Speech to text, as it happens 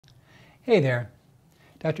Hey there,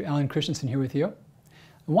 Dr. Christianson here with you. I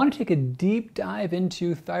want to take a deep dive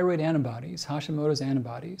into thyroid antibodies, Hashimoto's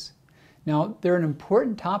antibodies. Now, they're an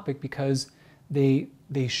important topic because they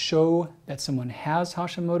show that someone has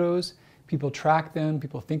Hashimoto's, people track them,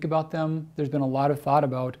 people think about them. There's been a lot of thought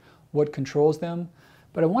about what controls them,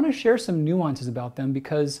 but I want to share some nuances about them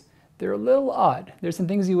because they're a little odd. There's some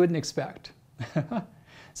things you wouldn't expect.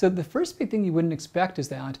 So the first big thing you wouldn't expect is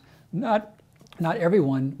that not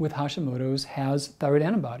everyone with Hashimoto's has thyroid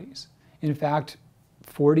antibodies. In fact,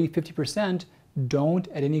 40–50% don't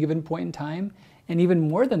at any given point in time, and even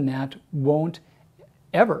more than that won't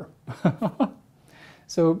ever.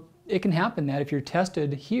 So it can happen that if you're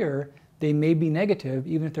tested here, they may be negative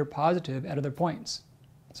even if they're positive at other points.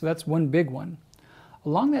 So that's one big one.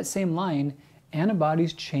 Along that same line,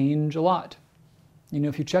 antibodies change a lot. You know,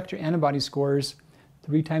 if you checked your antibody scores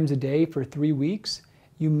 3 times a day for 3 weeks,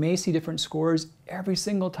 you may see different scores every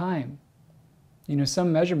single time. You know,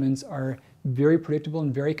 some measurements are very predictable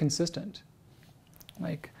and very consistent.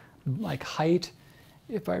 Like height,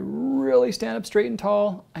 if I really stand up straight and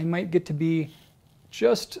tall, I might get to be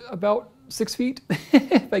just about 6 feet.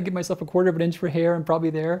 If I give myself a 1/4 of an inch for hair, I'm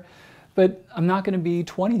probably there. But I'm not going to be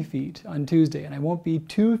 20 feet on Tuesday, and I won't be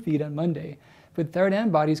 2 feet on Monday. But thyroid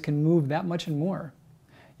antibodies can move that much and more.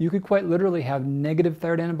 You could quite literally have negative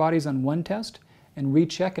thyroid antibodies on one test and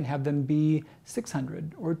recheck and have them be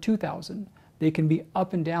 600 or 2,000. They can be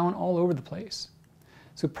up and down all over the place.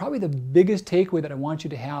 So probably the biggest takeaway that I want you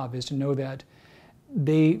to have is to know that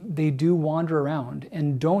they do wander around,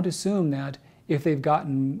 and don't assume that if they've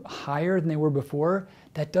gotten higher than they were before,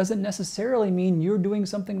 that doesn't necessarily mean you're doing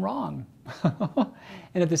something wrong.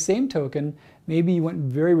 And at the same token, maybe you went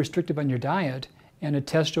very restrictive on your diet and a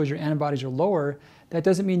test shows your antibodies are lower. That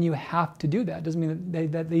doesn't mean you have to do that. It doesn't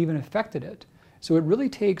mean that they even affected it. So it really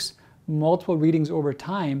takes multiple readings over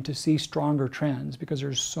time to see stronger trends because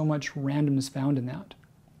there's so much randomness found in that.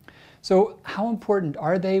 So how important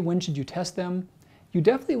are they? When should you test them? You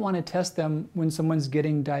definitely want to test them when someone's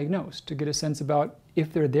getting diagnosed to get a sense about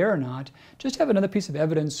if they're there or not. Just have another piece of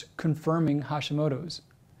evidence confirming Hashimoto's.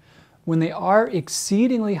 When they are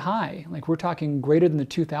exceedingly high, like we're talking greater than the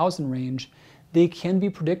 2,000 range, they can be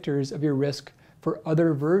predictors of your risk for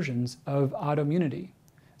other versions of autoimmunity.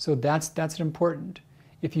 So that's important.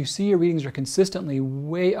 If you see your readings are consistently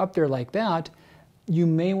way up there like that, you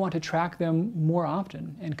may want to track them more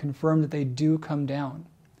often and confirm that they do come down.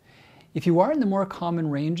 If you are in the more common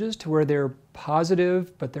ranges to where they're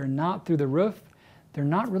positive but they're not through the roof, they're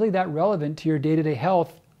not really that relevant to your day-to-day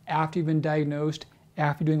health after you've been diagnosed,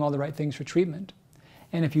 after doing all the right things for treatment.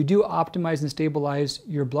 And if you do optimize and stabilize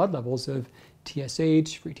your blood levels of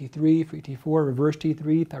TSH, free T3, free T4, reverse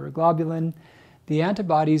T3, thyroglobulin, the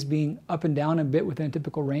antibodies being up and down a bit within a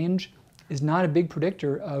typical range is not a big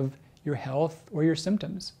predictor of your health or your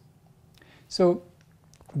symptoms. So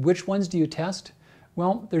which ones do you test?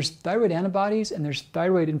 Well, there's thyroid antibodies and there's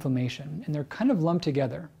thyroid inflammation, and they're kind of lumped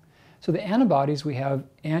together. So the antibodies, we have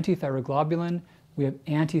anti-thyroglobulin, we have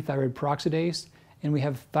anti-thyroid peroxidase, and we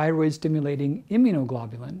have thyroid-stimulating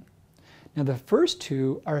immunoglobulin. Now the first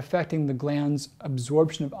two are affecting the gland's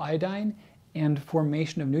absorption of iodine and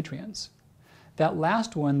formation of nutrients. That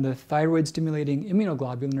last one, the thyroid-stimulating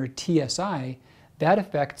immunoglobulin, or TSI, that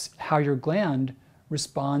affects how your gland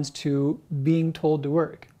responds to being told to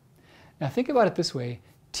work. Now think about it this way.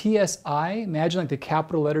 TSI, imagine like the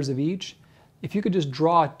capital letters of each. If you could just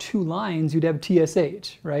draw 2 lines, you'd have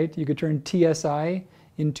TSH, right? You could turn TSI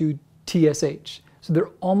into TSH. So they're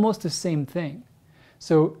almost the same thing.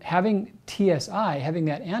 So having TSI, having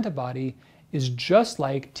that antibody, is just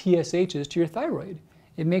like TSH is to your thyroid.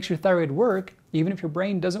 It makes your thyroid work even if your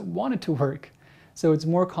brain doesn't want it to work. So it's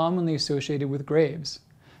more commonly associated with Graves'.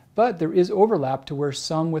 But there is overlap to where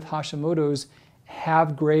some with Hashimoto's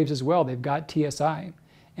have Graves' as well. They've got TSI.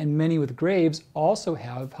 And many with Graves' also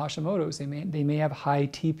have Hashimoto's. They may have high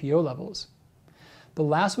TPO levels. The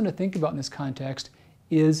last one to think about in this context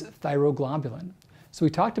is thyroglobulin. So we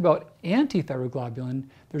talked about anti-thyroglobulin.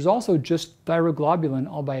 There's also just thyroglobulin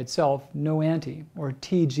all by itself, no anti, or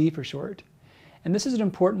TG for short. And this is an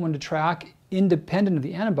important one to track independent of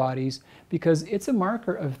the antibodies because it's a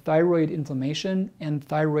marker of thyroid inflammation and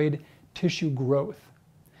thyroid tissue growth.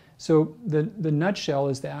 So the nutshell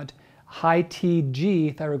is that high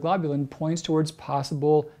TG thyroglobulin points towards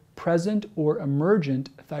possible present or emergent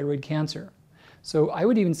thyroid cancer. So I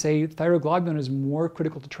would even say thyroglobulin is more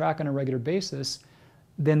critical to track on a regular basis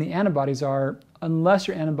than the antibodies are, unless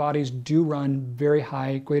your antibodies do run very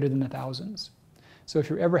high, greater than the thousands. So if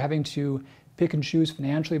you're ever having to pick and choose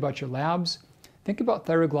financially about your labs, think about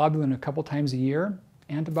thyroglobulin a couple times a year,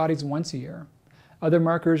 antibodies once a year. Other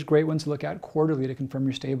markers, great ones to look at quarterly to confirm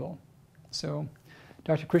you're stable. So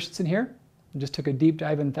Dr. Christianson here. I just took a deep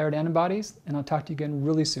dive in thyroid antibodies, and I'll talk to you again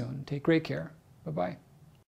really soon. Take great care. Bye-bye.